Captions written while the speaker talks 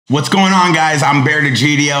What's going on, guys? I'm Bear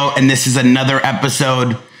DeGidio, and this is another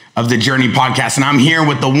episode of the Journey Podcast. And I'm here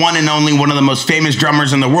with the one and only, one of the most famous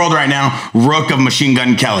drummers in the world right now, Rook of Machine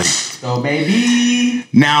Gun Kelly. Go, baby.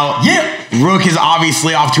 Now, Rook is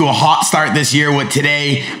obviously off to a hot start this year with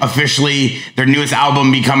today officially their newest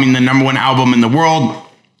album becoming the #1 album in the world.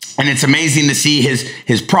 And it's amazing to see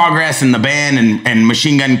his progress in the band and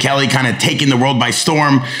Machine Gun Kelly kind of taking the world by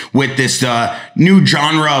storm with this new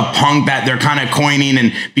genre of punk that they're kind of coining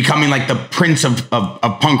and becoming like the prince of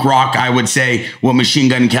punk rock, I would say, with Machine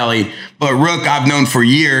Gun Kelly. But Rook, I've known for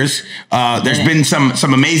years. There's been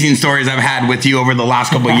some amazing stories I've had with you over the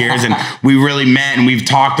last couple of years, and we really met and we've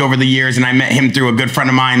talked over the years. And I met him through a good friend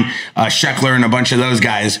of mine, Sheckler, and a bunch of those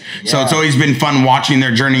guys. Yeah. So it's always been fun watching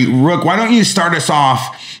their journey. Rook, why don't you start us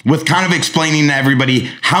off with kind of explaining to everybody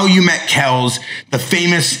how you met Kels, the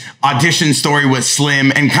famous audition story with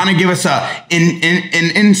Slim, and kind of give us an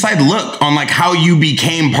inside look on like how you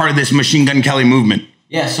became part of this Machine Gun Kelly movement.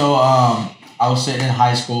 Yeah, so I was sitting in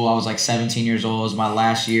high school. I was like 17 years old. It was my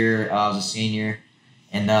last year. I was a senior.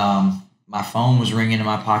 And my phone was ringing in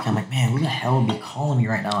my pocket. I'm like, man, who the hell would be calling me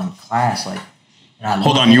right now in class? Like, and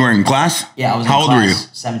Hold on, you were in class? Yeah, I was in class. How old were you?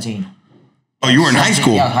 17. Oh, you were in high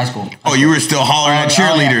school? Yeah, high school. Oh, you were still hollering at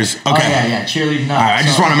cheerleaders. Oh, yeah. Okay. Oh, yeah, cheerleading. All right, I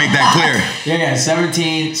just want to make that clear. Yeah,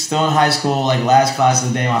 17, still in high school, like last class of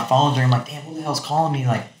the day. My phone's ringing. I'm like, damn, who the hell's calling me?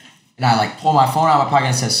 Like, and I like pull my phone out of my pocket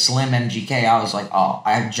and it says Slim Mgk. I was like, oh,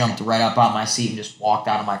 I jumped right up out my seat and just walked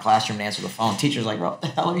out of my classroom to answer the phone. Teacher's like, bro, what the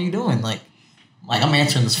hell are you doing? Like, I'm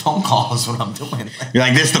answering this phone call is what I'm doing. You're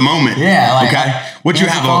like, this the moment. Yeah. Like, okay. What you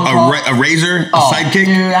have, a razor, a sidekick?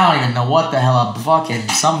 Dude, I don't even know what the hell. Fucking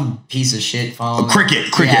some piece of shit phone. Cricket.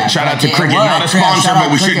 Yeah, shout out to Cricket. Not a sponsor,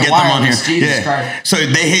 but we should get them on here. Jesus Christ. So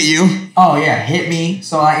they hit you? Oh, yeah. Hit me.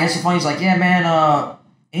 So I answered the phone. He's like, yeah, man,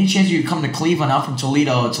 any chance you could come to Cleveland? I'm from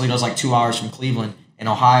Toledo. Toledo's like 2 hours from Cleveland in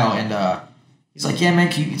Ohio. And he's like, yeah, man,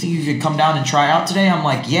 you think you could come down and try out today? I'm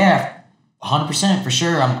like, yeah. 100% for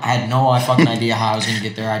sure. I had no fucking idea how I was gonna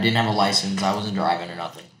get there. I didn't have a license. I wasn't driving or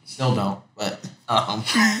nothing. Still don't. But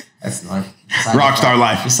that's not rockstar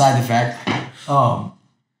life. Beside the fact.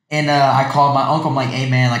 And I called my uncle. I'm like, hey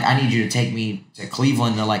man, like I need you to take me to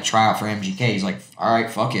Cleveland to like try out for Mgk. He's like, all right,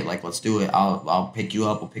 fuck it, like let's do it. I'll pick you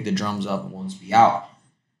up. We'll pick the drums up and we'll just be out.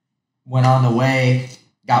 Went on the way.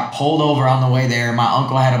 Got pulled over on the way there. My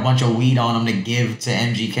uncle had a bunch of weed on him to give to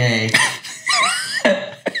Mgk.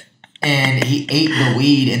 And he ate the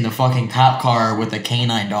weed in the fucking cop car with a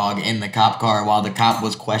canine dog in the cop car while the cop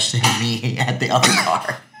was questioning me at the other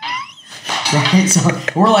car. Right? So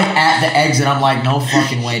we're like at the exit. I'm like, no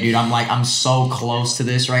fucking way, dude. I'm like, I'm so close to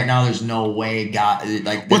this right now. There's no way God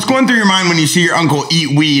like what's going through your mind when you see your uncle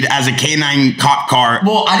eat weed as a canine cop car?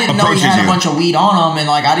 Well, I didn't know he had a bunch of weed on him, and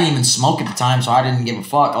like I didn't even smoke at the time, so I didn't give a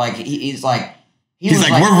fuck. Like he's like He's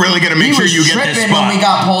like, we're really going to make sure you get this spot. When we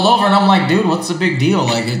got pulled over, and I'm like, dude, what's the big deal?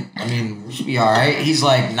 Like, I mean, we should be all right. He's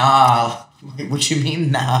like, nah. What you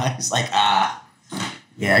mean, nah? He's like,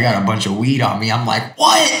 yeah, I got a bunch of weed on me. I'm like,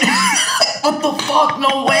 what? What the fuck?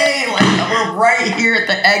 No way. Like, we're right here at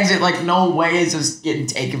the exit. Like, no way is this getting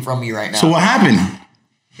taken from me right now. So what happened?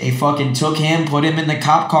 They fucking took him, put him in the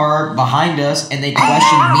cop car behind us, and they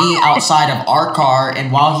questioned me outside of our car.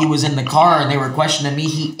 And while he was in the car and they were questioning me,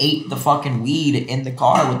 he ate the fucking weed in the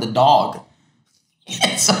car with the dog.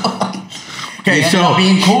 And so, okay, ended up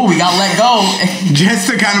being cool. We got let go. Just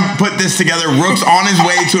to kind of put this together, Rook's on his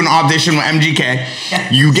way to an audition with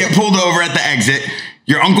Mgk. You get pulled over at the exit.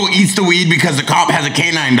 Your uncle eats the weed because the cop has a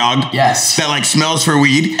canine dog. Yes. That like smells for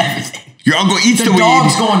weed. Everything. Your uncle eats the weed. The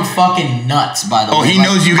dog's going fucking nuts, by the way. Oh, he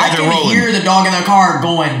knows you guys are rolling. I can hear the dog in the car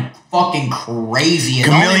going fucking crazy.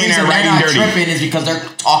 And the only reason they're not tripping is because they're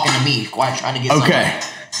talking to me, quite trying to get something. Okay.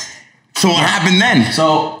 So what happened then?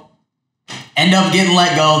 So, end up getting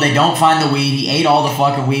let go. They don't find the weed. He ate all the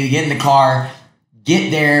fucking weed. We get in the car,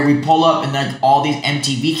 get there, we pull up, and like all these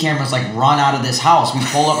MTV cameras like run out of this house. We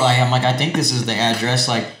pull up, I'm like, I think this is the address.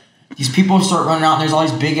 Like, these people start running out, and there's all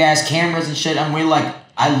these big ass cameras and shit. And we're like,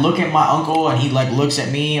 I look at my uncle and he like looks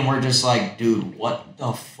at me and we're just like, dude, what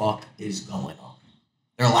the fuck is going on?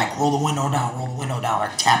 They're like, roll the window down.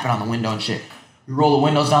 They're tapping on the window and shit. We roll the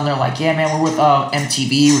windows down. They're like, yeah, man, we're with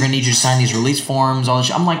MTV. We're going to need you to sign these release forms, all this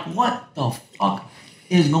shit. I'm like, what the fuck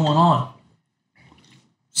is going on?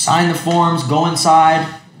 Sign the forms, go inside.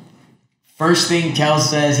 First thing Kel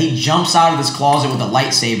says, he jumps out of his closet with a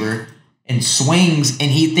lightsaber and swings,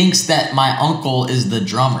 and he thinks that my uncle is the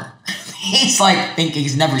drummer. He's like thinking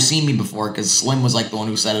he's never seen me before because Slim was like the one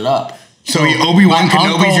who set it up. So Obi-Wan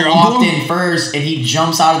Kenobi's your uncle? Walked in first, and he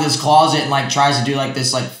jumps out of this closet and like tries to do like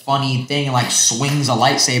this like funny thing and like swings a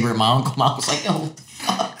lightsaber at my uncle. My uncle's like, oh, what the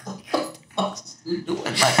fuck? dude doing?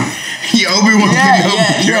 Like, Obi-Wan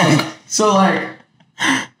Kenobi drunk. So like,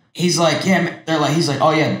 he's like, yeah, they're like, he's like,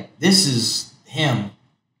 oh yeah, this is him.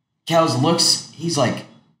 Kels looks, he's like,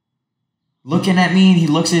 looking at me, and he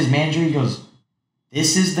looks at his manager, he goes,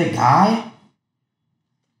 this is the guy?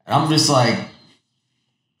 And I'm just like,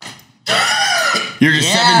 you're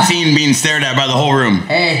just 17 being stared at by the whole room.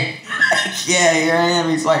 Hey, yeah, here I am.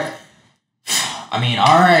 He's like, I mean,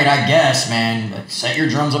 all right, I guess, man. Like, set your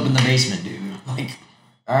drums up in the basement, dude. Like,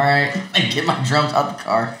 all right, like, get my drums out the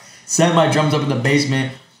car. Set my drums up in the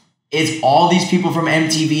basement. It's all these people from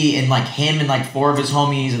MTV and like him and like 4 of his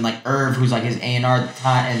homies and like Irv, who's like his A&R at the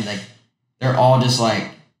time, and like they're all just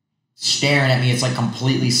like staring at me. It's like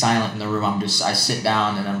completely silent in the room. I sit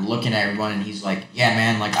down and I'm looking at everyone, and he's like, yeah,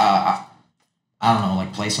 man, like I don't know,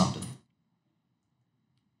 like play something.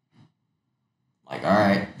 Like, all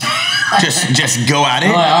right. just go at it.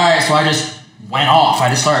 I'm like, all right, so I just went off. I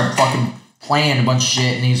just started fucking playing a bunch of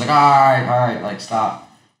shit, and he's like, all right, like stop.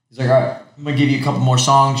 He's like, all right, I'm gonna give you a couple more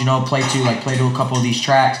songs, you know, play to a couple of these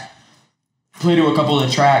tracks. Play to a couple of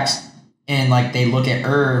the tracks, and like they look at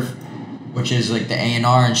Irv, which is like the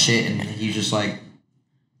A&R and shit, and he's just like,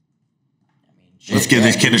 I mean, shit, let's give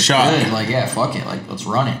this kid a shot. Good. Like, yeah, fuck it, like let's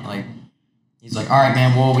run it. Like, he's like, all right,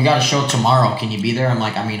 man, well, we got a show tomorrow. Can you be there? I'm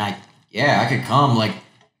like, I mean, I could come, like,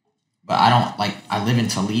 but I don't, like, I live in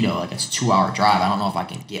Toledo, like it's a 2-hour drive. I don't know if I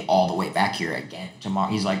can get all the way back here again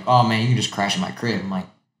tomorrow. He's like, oh man, you can just crash in my crib. I'm like,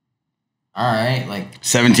 all right, like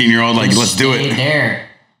 17-year-old, like, let's do it. There,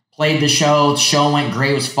 played the show. The show went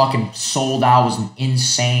great. It was fucking sold out. It was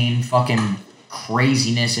insane, fucking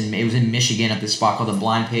craziness, and it was in Michigan at this spot called the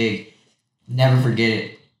Blind Pig. Never forget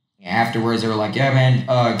it. Afterwards, they were like, yeah,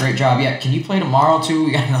 man, great job. Yeah, can you play tomorrow too?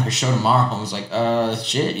 We got another show tomorrow. I was like,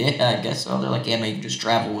 shit, yeah, I guess so. They're like, yeah, man, you can just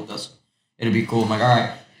travel with us. It'll be cool. I'm like, all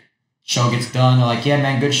right. Show gets done. They're like, yeah,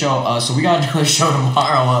 man, good show. So we got another show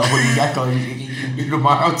tomorrow. What do you got going? You can do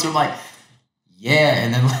tomorrow? So I'm like, yeah.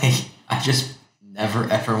 And then, like, I just never,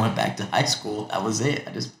 ever went back to high school. That was it.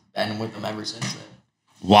 I just been with them ever since then.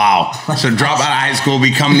 Wow. So drop out of high school,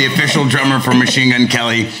 become the official drummer for Machine Gun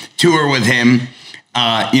Kelly, tour with him.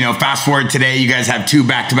 Fast forward today, you guys have 2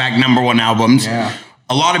 back-to-back #1 albums. Yeah.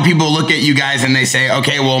 A lot of people look at you guys and they say,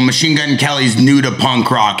 okay, well, Machine Gun Kelly's new to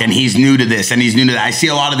punk rock and he's new to this and he's new to that. I see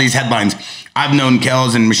a lot of these headlines. I've known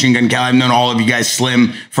Kells and Machine Gun Kelly. I've known all of you guys,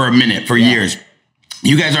 Slim, for a minute, for years.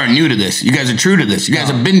 You guys aren't new to this. You guys are true to this. You guys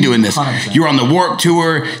have been doing this. 100%. You were on the Warped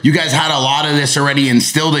Tour. You guys had a lot of this already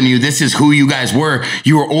instilled in you. This is who you guys were.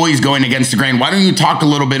 You were always going against the grain. Why don't you talk a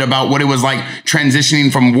little bit about what it was like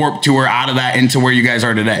transitioning from Warped Tour out of that into where you guys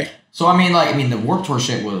are today? So, the Warped Tour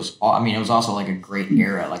shit was, it was also like a great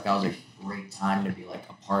era. Like, that was a great time to be like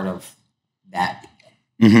a part of that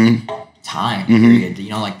time period. You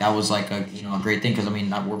know, like that was like a great thing because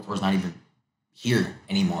that Warped Tour's not even here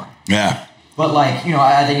anymore. Yeah. But like,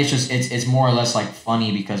 I think it's more or less like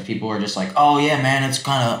funny because people are just like, oh yeah, man, it's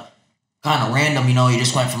kind of random. You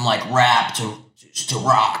just went from like rap to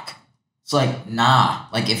rock. It's like, nah.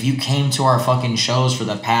 Like if you came to our fucking shows for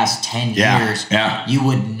the past 10 years, you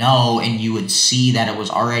would know and you would see that it was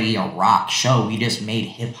already a rock show. We just made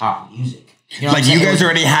hip hop music. You know like you guys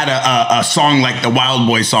already had a song like the Wild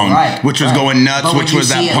Boy song, which was going nuts, which was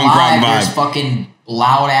that punk rock vibe. There's fucking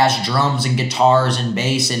loud ass drums and guitars and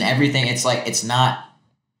bass and everything. It's like, it's not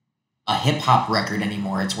a hip hop record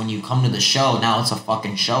anymore. It's when you come to the show, now it's a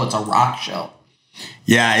fucking show. It's a rock show.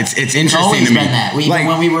 Yeah, it's interesting it's always to me. Been that. Even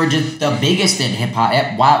when we were just the biggest in hip hop,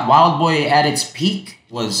 Wild Boy at its peak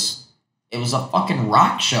was a fucking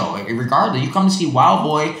rock show. Regardless, you come to see Wild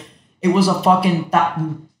Boy, it was a fucking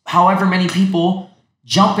however many people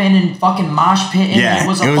jump in and fucking mosh pit. And it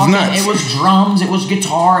was nuts. It was drums, it was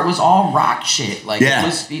guitar, it was all rock shit. Like it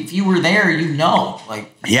was, if you were there,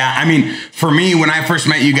 for me, when I first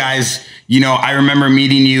met you guys, I remember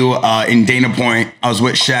meeting you in Dana Point. I was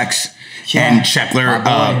with Shex. And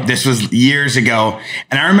Sheckler, this was years ago.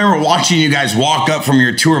 And I remember watching you guys walk up from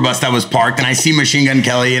your tour bus that was parked, and I see Machine Gun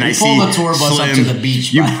Kelly, and I see the tour bus Slim. Up to the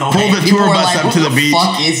beach. You pulled the tour bus up to the beach.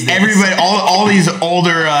 What the fuck is this? Everybody, all these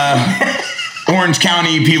older Orange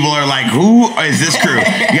County people are like, who is this crew?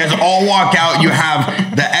 You guys all walk out. You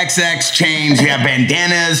have the XX chains. You have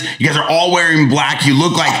bandanas. You guys are all wearing black. You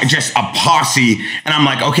look like just a posse. And I'm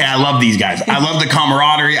like, okay, I love these guys. I love the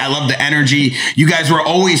camaraderie. I love the energy. You guys were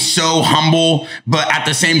always so humble, but at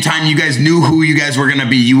the same time, you guys knew who you guys were going to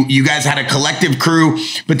be. You guys had a collective crew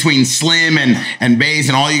between Slim and Bass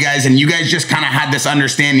and all you guys. And you guys just kind of had this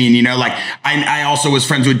understanding, like I also was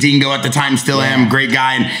friends with Dingo at the time, still am, great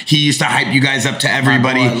guy. And he used to hype you guys guys up to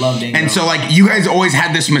everybody. I love Dingo. And so like you guys always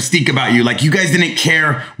had this mystique about you. Like you guys didn't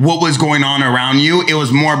care what was going on around you. It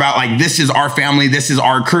was more about like, this is our family. This is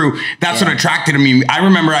our crew. That's what attracted to me. I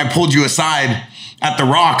remember I pulled you aside at the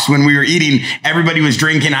Rocks when we were eating. Everybody was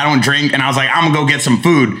drinking. I don't drink. And I was like, I'm gonna go get some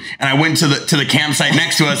food. And I went to the campsite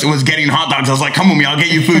next to us. It was getting hot dogs. I was like, come with me. I'll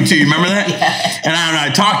get you food too. You remember that? And I don't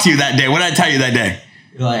know. I talked to you that day. What did I tell you that day?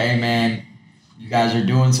 You're like, hey man, you guys are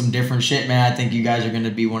doing some different shit, man. I think you guys are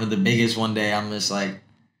gonna be one of the biggest one day. I'm just like,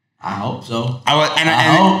 I hope so.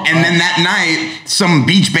 And then that night, some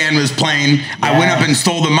beach band was playing. Yeah. I went up and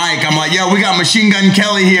stole the mic. I'm like, yo, we got Machine Gun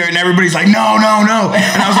Kelly here. And everybody's like, no. And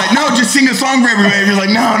I was like, no, just sing a song for everybody. He was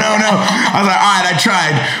like, no. I was like, all right, I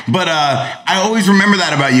tried. But I always remember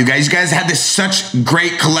that about you guys. You guys had this such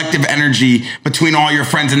great collective energy between all your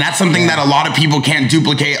friends. And that's something that a lot of people can't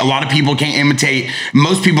duplicate. A lot of people can't imitate.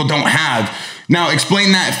 Most people don't have. Now,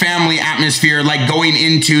 explain that family atmosphere, like going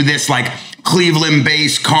into this like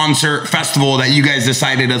Cleveland-based concert festival that you guys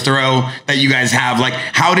decided to throw, that you guys have. Like,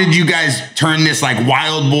 how did you guys turn this like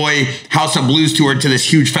Wild Boy House of Blues tour to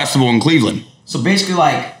this huge festival in Cleveland? So basically,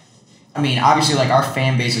 like, I mean, obviously, like our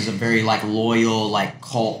fan base is a very like loyal, like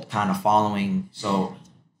cult kind of following. So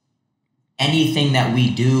anything that we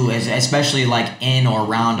do, especially like in or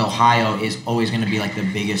around Ohio, is always going to be like the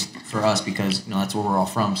biggest for us because, you know, that's where we're all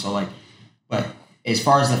from. So like, but as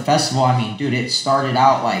far as the festival, I mean, dude, it started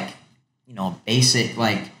out like, you know, basic,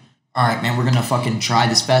 like, all right, man, we're going to fucking try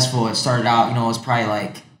this festival. It started out, you know, it was probably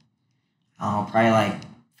like, I don't know, probably like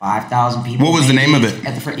 5,000 people. What was the name of it?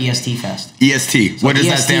 At the EST Fest. EST. So what does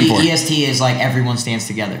that stand for? EST is like everyone stands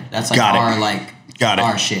together. That's like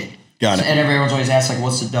our shit. Got it. And everyone's always asked, like,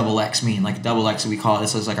 what's the double X mean? Like, double X, we call it,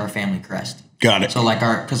 this is like our family crest. Got it. So like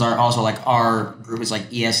our group is like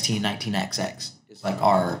EST 19XX. It's like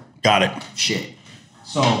our shit.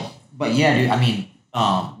 So, but yeah, dude, I mean,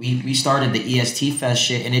 we started the EST Fest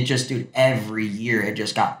shit, and it just, dude, every year it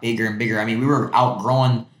just got bigger and bigger. I mean, we were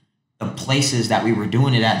outgrowing the places that we were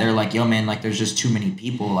doing it at. They're like, yo, man, like, there's just too many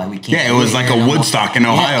people. Like, we can't. Yeah, it was like a Woodstock in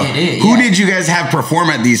Ohio. Yeah, it is, Who did you guys have perform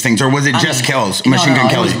at these things, or was it just Kells? Machine Gun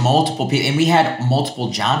Kelly? It was multiple people, and we had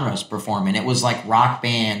multiple genres performing. It was like rock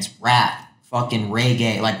bands, rap, fucking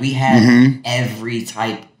reggae. Like, we had every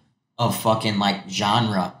type of fucking like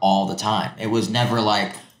genre all the time. It was never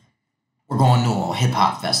like, we're going to a hip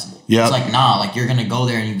hop festival. Yep. It's like, nah, like, you're going to go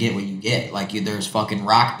there and you get what you get. Like, there's fucking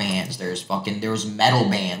rock bands. There was metal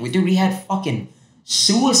band. We had fucking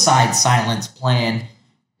Suicide Silence playing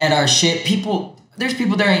at our shit. There's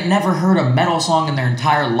people there ain't never heard a metal song in their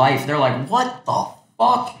entire life. They're like, what the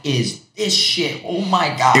fuck is this shit? Oh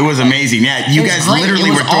my God. It was amazing. Yeah. You guys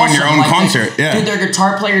literally were throwing your own concert. Yeah. Dude, their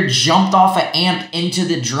guitar player jumped off an amp into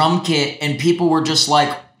the drum kit, and people were just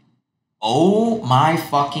like, oh my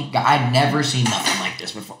fucking God, I'd never seen nothing like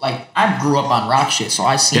this before. Like, I grew up on rock shit, so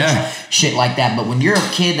I seen shit like that. But when you're a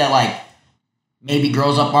kid that like maybe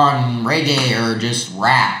grows up on reggae or just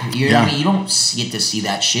rap, you know what I mean? You don't get to see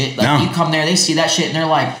that shit. Like, you come there, they see that shit, and they're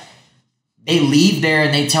like, they leave there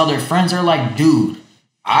and they tell their friends, they're like, dude,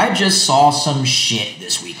 I just saw some shit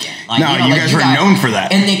this weekend. Like, no, you guys were known for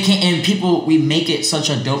that. And they can't, and people, we make it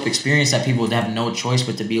such a dope experience that people would have no choice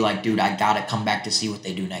but to be like, dude, I gotta come back to see what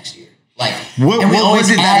they do next year. Like, what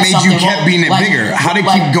was it that made you kept being it bigger? How did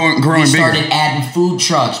it keep growing bigger? We started adding food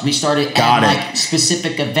trucks. We started adding like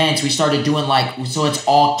specific events. We started doing like, so it's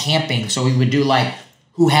all camping. So we would do like,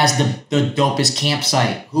 who has the dopest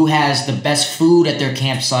campsite? Who has the best food at their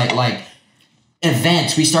campsite? Like,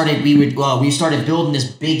 events. We started building this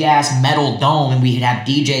big ass metal dome, and we'd have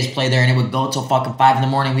DJs play there, and it would go till fucking 5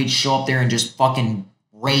 a.m. We'd show up there and just fucking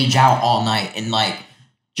rage out all night, and like,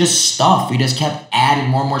 just stuff. We just kept adding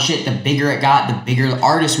more and more shit. The bigger it got, the bigger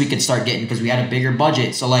artists we could start getting because we had a bigger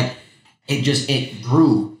budget. So like, it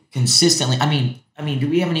grew consistently. I mean, dude,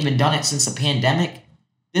 we haven't even done it since the pandemic.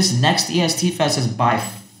 This next EST Fest is by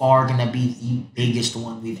far gonna be the biggest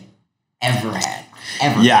one we've ever had.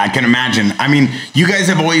 Ever. Yeah, I can imagine. I mean, you guys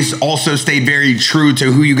have always also stayed very true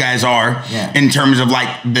to who you guys are in terms of like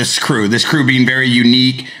this crew being very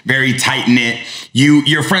unique, very tight knit.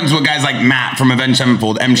 You're friends with guys like Matt from Avenged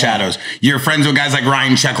Sevenfold, M Shadows. You're friends with guys like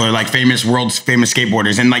Ryan Sheckler, like world's famous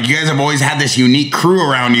skateboarders. And like, you guys have always had this unique crew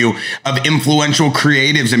around you of influential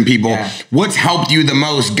creatives and people. Yeah. What's helped you the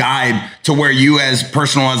most guide to where you as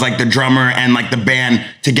personal as like the drummer and like the band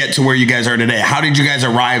to get to where you guys are today? How did you guys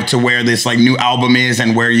arrive to where this like new album is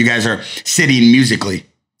and where you guys are sitting musically?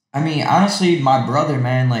 I mean, honestly, my brother,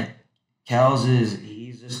 man, like, Kels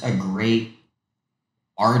he's just a great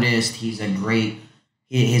artist.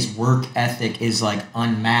 His work ethic is like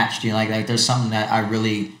unmatched. You know, like there's something that I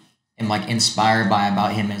really am like inspired by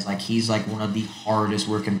about him is like he's like one of the hardest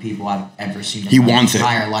working people I've ever seen He in my wants it.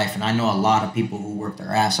 entire life. And I know a lot of people who work their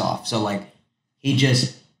ass off. So like he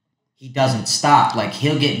doesn't stop. Like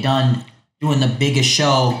he'll get done doing the biggest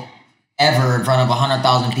show ever in front of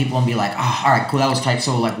 100,000 people and be like, oh, all right, cool, that was tight.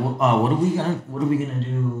 So like, what are we gonna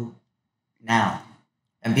do now?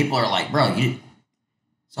 And people are like, bro,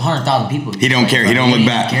 it's 100,000 people. He don't care. Like, he don't look even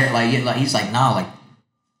back. care. Like he's like, nah, like,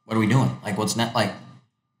 what are we doing? Like, what's not like,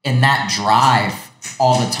 and that drive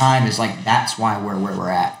all the time is like that's why we're where we're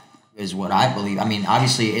at is what I believe. I mean,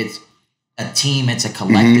 obviously it's a team, it's a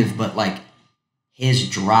collective, but like his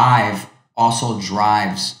drive also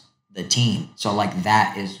drives the team. So like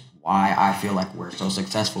that is why I feel like we're so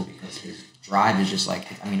successful because his drive is just like,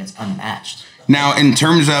 I mean, it's unmatched. Now, in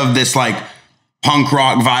terms of this like punk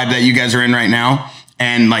rock vibe that you guys are in right now,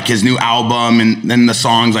 and like his new album and then the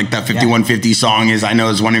songs, like that 5150 song I know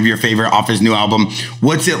is one of your favorite off his new album.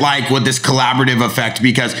 What's it like with this collaborative effect?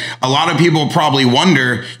 Because a lot of people probably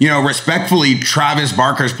wonder, you know, respectfully, Travis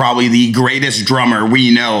Barker's probably the greatest drummer we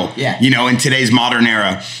know, you know, in today's modern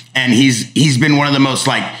era. And he's been one of the most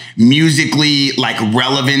like musically like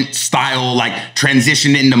relevant style, like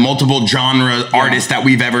transitioned into multiple genre artists that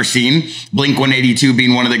we've ever seen. Blink-182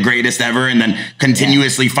 being one of the greatest ever, and then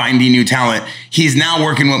continuously finding new talent. He's now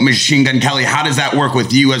working with Machine Gun Kelly. How does that work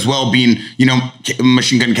with you as well, being, you know,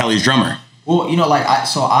 Machine Gun Kelly's drummer? Well, you know, like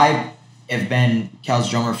I have been Kel's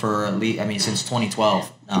drummer for at least, I mean, since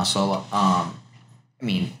 2012 now. So, I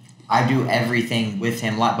mean, I do everything with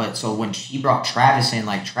him. But so when he brought Travis in,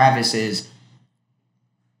 like Travis is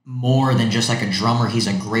more than just like a drummer. He's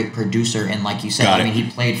a great producer. And like you said, I mean, he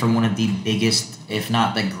played for one of the biggest, if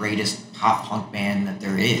not the greatest pop punk band that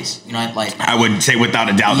there is. You know, like I would say without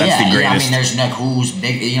a doubt, that's the greatest. Yeah, I mean, there's like who's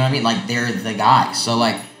big, you know what I mean? Like they're the guys. So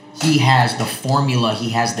like he has the formula, he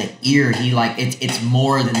has the ear, he like, it's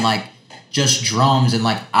more than like just drums. And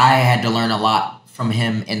like I had to learn a lot from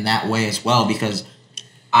him in that way as well, because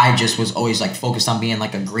I just was always like focused on being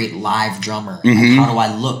like a great live drummer. Like, how do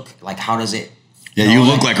I look? Like, how does it? Yeah, you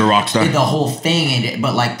look like a rock star. The whole thing,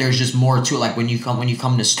 but like, there's just more to it. Like when you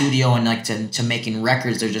come to studio and like to making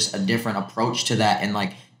records, there's just a different approach to that. And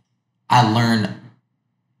like, I learned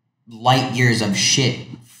light years of shit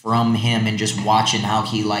from him and just watching how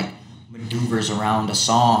he like maneuvers around a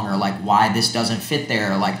song, or like why this doesn't fit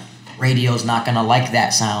there, or like radio's not gonna like that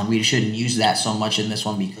sound. We shouldn't use that so much in this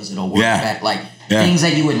one because it'll work better. Like things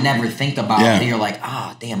that you would never think about. That you're like,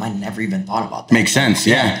 damn, I never even thought about that. Makes sense.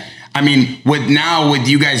 Yeah. I mean, with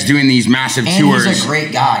you guys doing these massive tours, he's a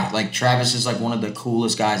great guy. Like Travis is like one of the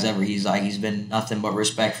coolest guys ever. He's been nothing but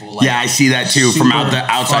respectful. Like, I see that too from the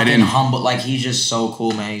outside in. Humble, like he's just so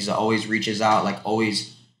cool, man. He's always reaches out, like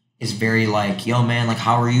always is very like, yo, man, like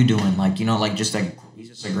how are you doing? Like, you know, like just like he's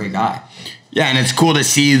just a great guy. Yeah, and it's cool to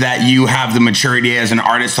see that you have the maturity as an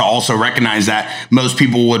artist to also recognize that most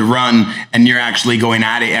people would run and you're actually going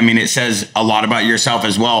at it. I mean, it says a lot about yourself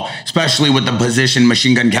as well, especially with the position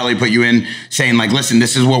Machine Gun Kelly put you in, saying like, listen,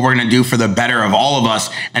 this is what we're going to do for the better of all of us,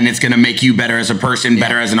 and it's going to make you better as a person,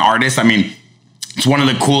 better as an artist. I mean, it's one of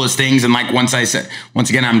the coolest things. And like once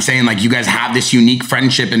again, I'm saying like you guys have this unique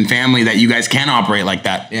friendship and family that you guys can operate like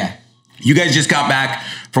that. Yeah. You guys just got back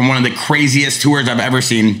from one of the craziest tours I've ever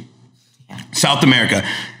seen. South America,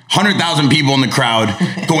 100,000 people in the crowd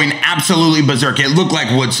going absolutely berserk. It looked like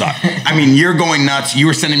Woodstock. I mean, you're going nuts. You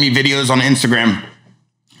were sending me videos on Instagram.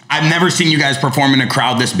 I've never seen you guys perform in a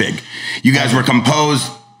crowd this big. You guys were composed.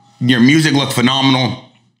 Your music looked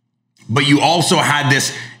phenomenal. But you also had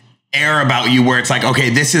this air about you where it's like,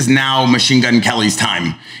 okay, this is now Machine Gun Kelly's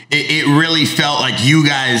time. It really felt like you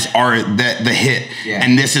guys are the hit.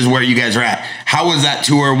 And this is where you guys are at. How was that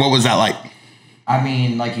tour? What was that like? I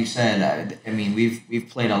mean, like you said, I mean, we've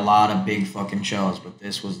played a lot of big fucking shows, but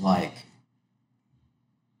this was like,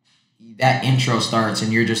 that intro starts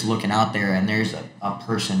and you're just looking out there and there's a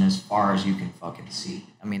person as far as you can fucking see.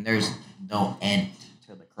 I mean, there's no end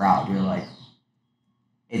to the crowd. You're like,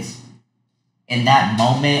 it's in that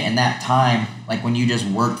moment, in that time, like when you just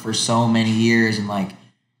worked for so many years and like,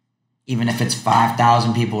 even if it's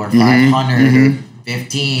 5,000 people or 500 or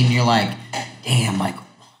 15, you're like, damn, like,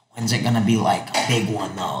 when's it gonna be like a big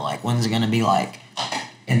one though? Like when's it gonna be like?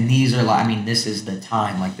 And these are like, I mean, this is the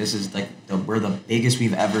time. Like this is like we're the biggest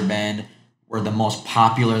we've ever been. We're the most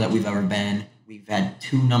popular that we've ever been. We've had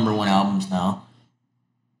 2 #1 albums now,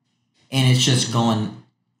 and it's just going.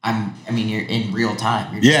 I mean, you're in real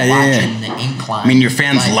time. You're just watching the incline. I mean, your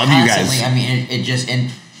fans like, love constantly. You guys. I mean, it just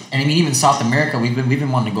and I mean, even South America, we've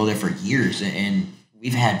been wanting to go there for years, and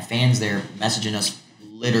we've had fans there messaging us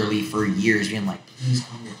literally for years, being like, please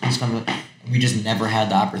come here, please come here. And we just never had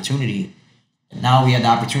the opportunity. And now we had the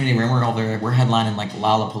opportunity. When we're over there, we're headlining like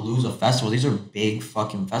Lollapalooza Festival. These are big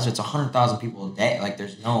fucking festivals. It's 100,000 people a day. Like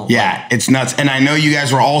there's no. Yeah, it's nuts. And I know you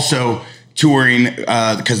guys were also touring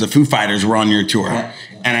because the Foo Fighters were on your tour. Yeah.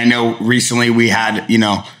 And I know recently we had, you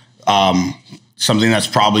know, something that's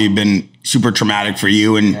probably been super traumatic for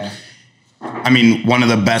you. And I mean, one of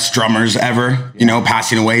the best drummers ever, you know,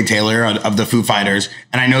 passing away, Taylor, of the Foo Fighters.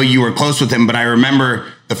 And I know you were close with him, but I remember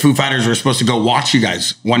the Foo Fighters were supposed to go watch you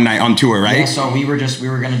guys one night on tour, right? Yeah, so we were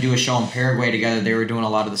going to do a show in Paraguay together. They were doing a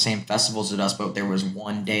lot of the same festivals as us, but there was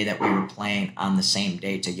one day that we were playing on the same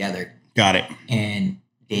day together. Got it. And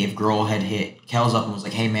Dave Grohl had hit Kells up and was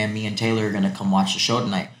like, hey, man, me and Taylor are going to come watch the show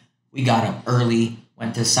tonight. We got up early,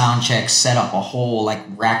 went to sound check, set up a whole like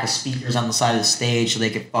rack of speakers on the side of the stage so they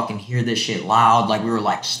could fucking hear this shit loud. Like we're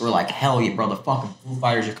like, hell yeah, bro, the fucking Foo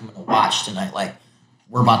Fighters are coming to watch tonight. Like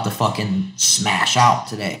we're about to fucking smash out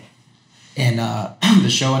today. And the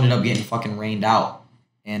show ended up getting fucking rained out.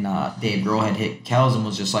 And Dave Grohl had hit Kells and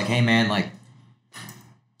was just like, hey, man, like,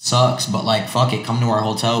 sucks, but like, fuck it, come to our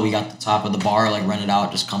hotel. We got the top of the bar, like, rented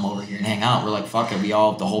out, just come over here and hang out. We're like, fuck it, the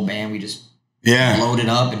whole band, we just loaded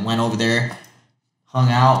up and went over there, hung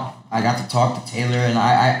out. I got to talk to Taylor, and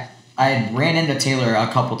I ran into Taylor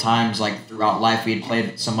a couple times, like, throughout life. We had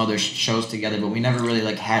played some other shows together, but we never really,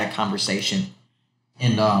 like, had a conversation.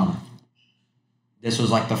 And this was,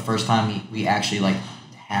 like, the first time we actually, like,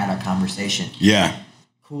 had a conversation. Yeah.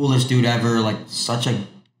 Coolest dude ever, like, such a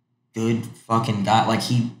good fucking guy. Like,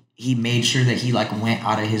 he made sure that he, like, went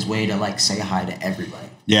out of his way to, like, say hi to everybody.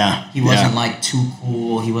 Yeah. He wasn't, like, too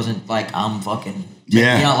cool. He wasn't, like, I'm fucking...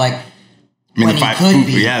 Yeah. You know, like... I mean,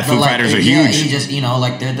 Foo Fighters are huge. Yeah, he just, you know,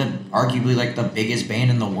 like, they're arguably, like, the biggest band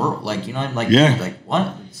in the world. Like, you know, like, like,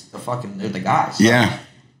 what? It's they're the guys. Yeah.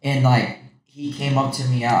 And, like, he came up to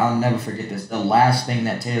me, I'll never forget this. The last thing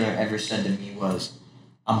that Taylor ever said to me was,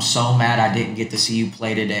 I'm so mad I didn't get to see you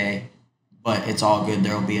play today, but it's all good.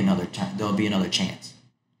 There'll be another chance.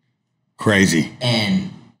 Crazy.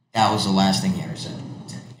 And that was the last thing he ever said to me.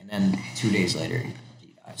 And then 2 days later,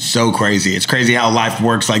 he died. So crazy. It's crazy how life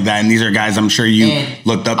works like that. And these are guys I'm sure you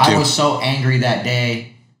looked up to. I was so angry that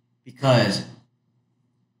day because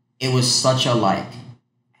it was such a, like,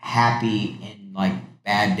 happy and, like,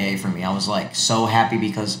 bad day for me. I was, like, so happy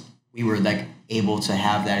because we were, like, able to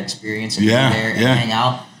have that experience and be there and hang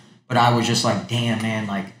out. But I was just like, damn, man,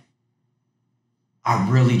 like, I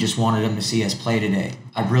really just wanted them to see us play today.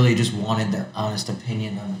 I really just wanted their honest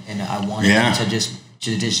opinion, and I wanted them to just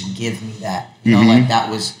give me that. You know, like, that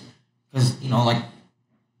was, because, you know, like,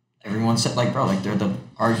 everyone said, like, bro, like, they're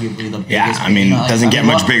arguably the biggest. Yeah, I mean, you know, like, doesn't get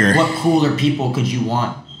much bigger. What cooler people could you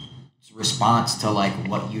want response to, like,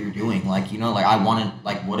 what you're doing? Like, you know, like, I wanted,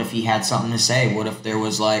 like, what if he had something to say? What if there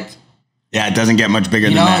was, like... Yeah, it doesn't get much bigger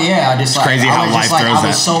than that. Yeah, I just, it's crazy how life throws that. I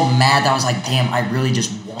was so mad that I was like, damn, I really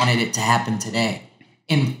just wanted it to happen today.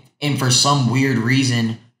 And for some weird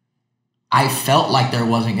reason, I felt like there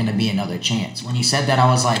wasn't going to be another chance. When he said that,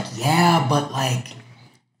 I was like, yeah, but, like,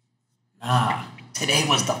 nah. Today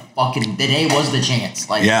was the chance.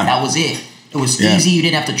 Like, that was it. It was easy. You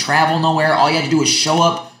didn't have to travel nowhere. All you had to do was show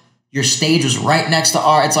up. Your stage was right next to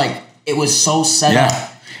ours. It's like, it was so set up.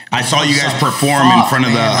 I saw you guys perform in front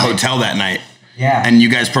of the hotel that night. Yeah. And you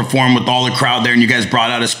guys performed with all the crowd there, and you guys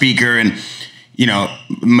brought out a speaker, and, you know,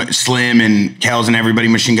 Slim and Kells and everybody,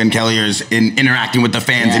 Machine Gun Kelly, is interacting with the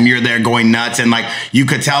fans, and you're there going nuts. And, like, you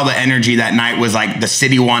could tell the energy that night was like the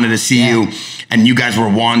city wanted to see you, and you guys were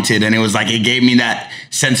wanted. And it was like, it gave me that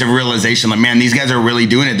sense of realization, like, man, these guys are really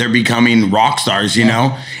doing it. They're becoming rock stars, you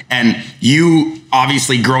know? And you,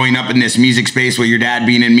 obviously, growing up in this music space with your dad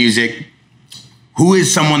being in music, who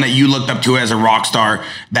is someone that you looked up to as a rock star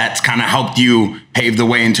that's kind of helped you pave the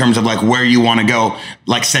way in terms of, like, where you want to go,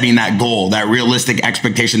 like, setting that goal, that realistic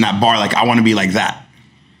expectation, that bar, like, I want to be like that?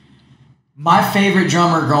 My favorite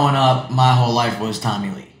drummer growing up my whole life was Tommy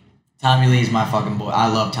Lee. Tommy Lee's my fucking boy. I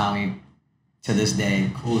love Tommy to this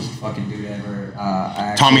day. Coolest fucking dude ever.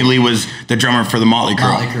 Tommy Lee was the drummer for the Motley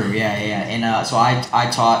Crue. Motley Crue, yeah. And so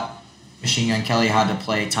I taught Machine Gun Kelly how to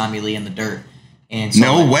play Tommy Lee in the dirt. And so,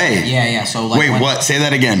 no way. Yeah. So, like, wait, what? Say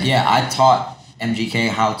that again. Yeah, I taught MGK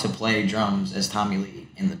how to play drums as Tommy Lee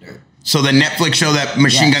in the dirt. So the Netflix show that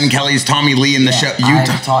Machine Gun Kelly's Tommy Lee in the show. I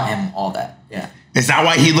taught him all that. Yeah. Is that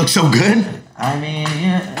why he looks so good? I mean,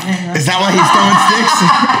 yeah. Is that why he's throwing sticks?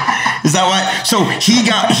 Is that why? So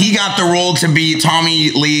he got the role to be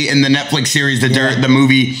Tommy Lee in the Netflix series, The Dirt, the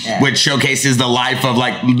movie, which showcases the life of,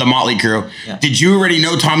 like, the Motley Crue. Yeah. Did you already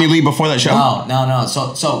know Tommy Lee before that show? No.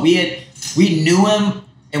 So we knew him,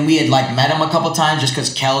 and we had, like, met him a couple times just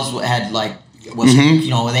because Kells had, like, was, you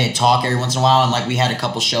know, they'd talk every once in a while, and like we had a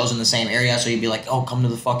couple shows in the same area, so he'd be like, "Oh, come to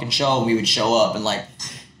the fucking show." We would show up, and like,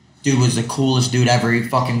 dude was the coolest dude ever. He'd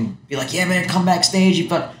fucking be like, "Yeah, man, come backstage." You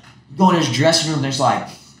go in his dressing room. There's like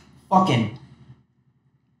fucking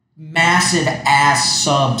massive ass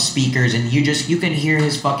sub speakers, and you can hear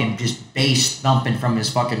his fucking just bass thumping from his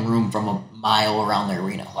fucking room from a mile around the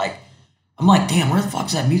arena. Like, I'm like, damn, where the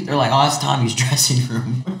fuck's that music? They're like, oh, that's Tommy's dressing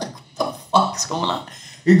room. We're like, what the fuck's going on?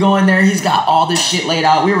 You're going there, he's got all this shit laid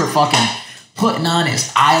out. We were fucking putting on his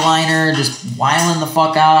eyeliner, just wiling the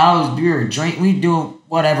fuck out. We were drinking, we doing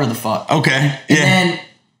whatever the fuck. Okay. And then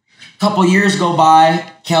a couple years go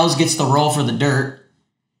by, Kels gets the role for the dirt.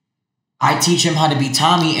 I teach him how to be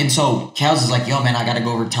Tommy, and so Kels is like, yo, man, I got to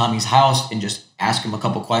go over to Tommy's house and just ask him a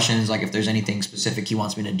couple questions, like if there's anything specific he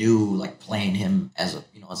wants me to do, like playing him as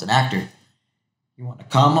as an actor. You want to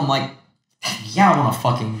come? I'm like, yeah, I want to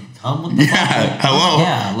fucking come. What the fuck? Hello.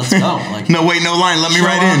 Yeah, let's go. Like, no wait, no line. Let me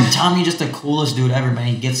right in. Tommy, just the coolest dude ever,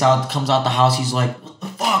 man. He comes out the house. He's like, what the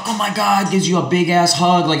fuck? Oh my God. Gives you a big ass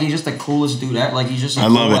hug. Like, he's just the coolest dude ever. Like, he's just a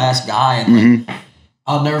cool ass guy. And like,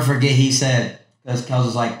 I'll never forget, he said, because Kels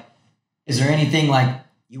was like, is there anything like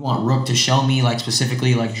you want Rook to show me, like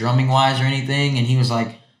specifically like drumming wise or anything? And he was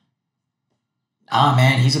like, nah,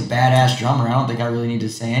 man, he's a badass drummer. I don't think I really need to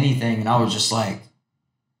say anything. And I was just like,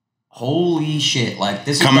 holy shit. Like,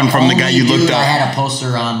 this coming is from the guy you looked up. I had a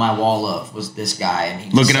poster on my wall of was this guy.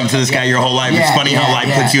 And looking up to this guy your whole life. It's funny how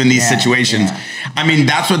life puts you in these situations. Yeah. I mean,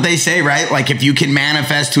 that's what they say, right? Like, if you can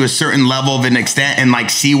manifest to a certain level of an extent and like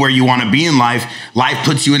see where you want to be in life, life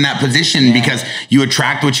puts you in that position because you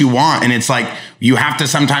attract what you want. And it's like, you have to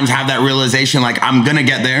sometimes have that realization, like, I'm going to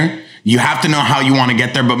get there. You have to know how you want to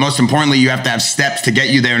get there, but most importantly, you have to have steps to get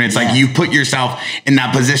you there. And it's like, you put yourself in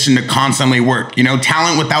that position to constantly work. You know,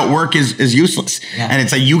 talent without work is useless. And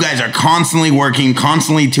it's like, you guys are constantly working,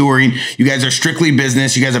 constantly touring. You guys are strictly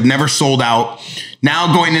business. You guys have never sold out.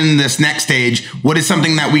 Now going into this next stage, what is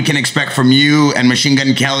something that we can expect from you and Machine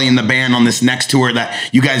Gun Kelly and the band on this next tour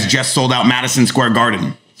that you guys just sold out Madison Square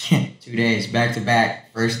Garden? 2 days, back to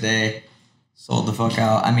back. First day, sold the fuck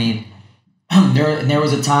out. I mean, there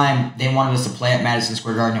was a time they wanted us to play at Madison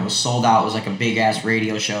Square Garden. It was sold out. It was like a big ass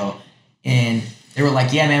radio show. And they were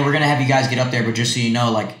like, yeah, man, we're going to have you guys get up there. But just so you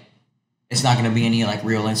know, like, it's not going to be any like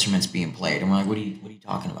real instruments being played. And we're like, what are you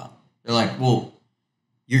talking about? They're like, well,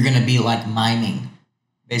 you're going to be like miming.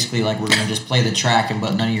 Basically, like, we're going to just play the track,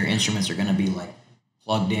 but none of your instruments are going to be like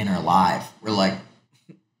plugged in or live. We're like,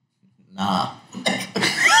 nah.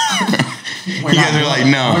 You guys are like,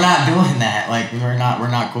 no, we're not doing that. Like, we're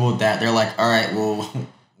not cool with that. They're like, all right, well,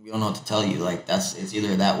 we don't know what to tell you. Like, it's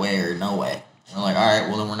either that way or no way. And we're like, all right,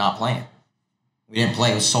 well, then we're not playing. We didn't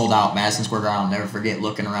play. It was sold out. Madison Square Garden. I'll never forget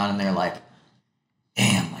looking around and they're like,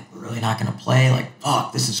 damn, like, we're really not gonna play. Like,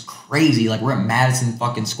 fuck, this is crazy. Like, we're at Madison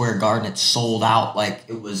fucking Square Garden. It's sold out. Like,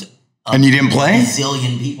 it was. And you didn't play? A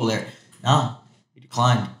zillion people there. No, we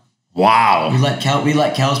declined. Wow. We let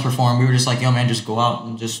Kels perform. We were just like, yo, man, just go out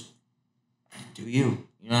and just do you.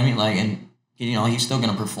 You know what I mean? Like, and you know, he's still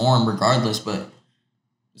gonna perform regardless. But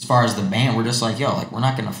as far as the band, we're just like, yo, like, we're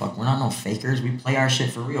not no fakers. We play our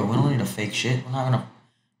shit for real. We don't need to fake shit. We're not gonna,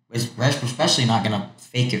 especially not gonna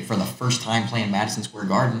fake it for the first time playing Madison Square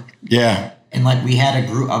Garden. Yeah. And like, we had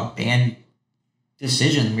a band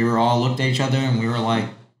decision. We were all looked at each other and we were like,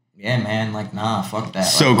 yeah, man, like, nah, fuck that.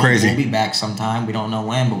 So like, crazy. We'll be back sometime. We don't know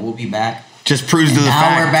when, but we'll be back. Just proves to the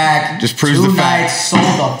fact. Now we're back. Just proves the fact. 2 nights, sold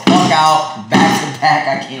the fuck out, back to back.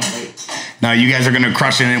 I can't wait. No, you guys are going to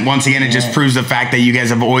crush it. And once again, it just proves the fact that you guys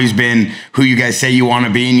have always been who you guys say you want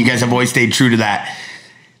to be, and you guys have always stayed true to that.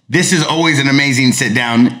 This is always an amazing sit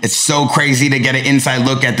down. It's so crazy to get an inside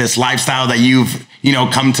look at this lifestyle that you've,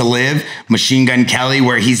 come to live. Machine Gun Kelly,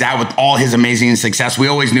 where he's at with all his amazing success. We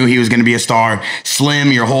always knew he was going to be a star.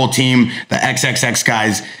 Slim, your whole team, the XXX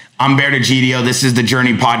guys. I'm Bear DeGidio. This is the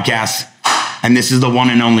Journey Podcast, and this is the one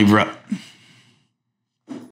and only Rook.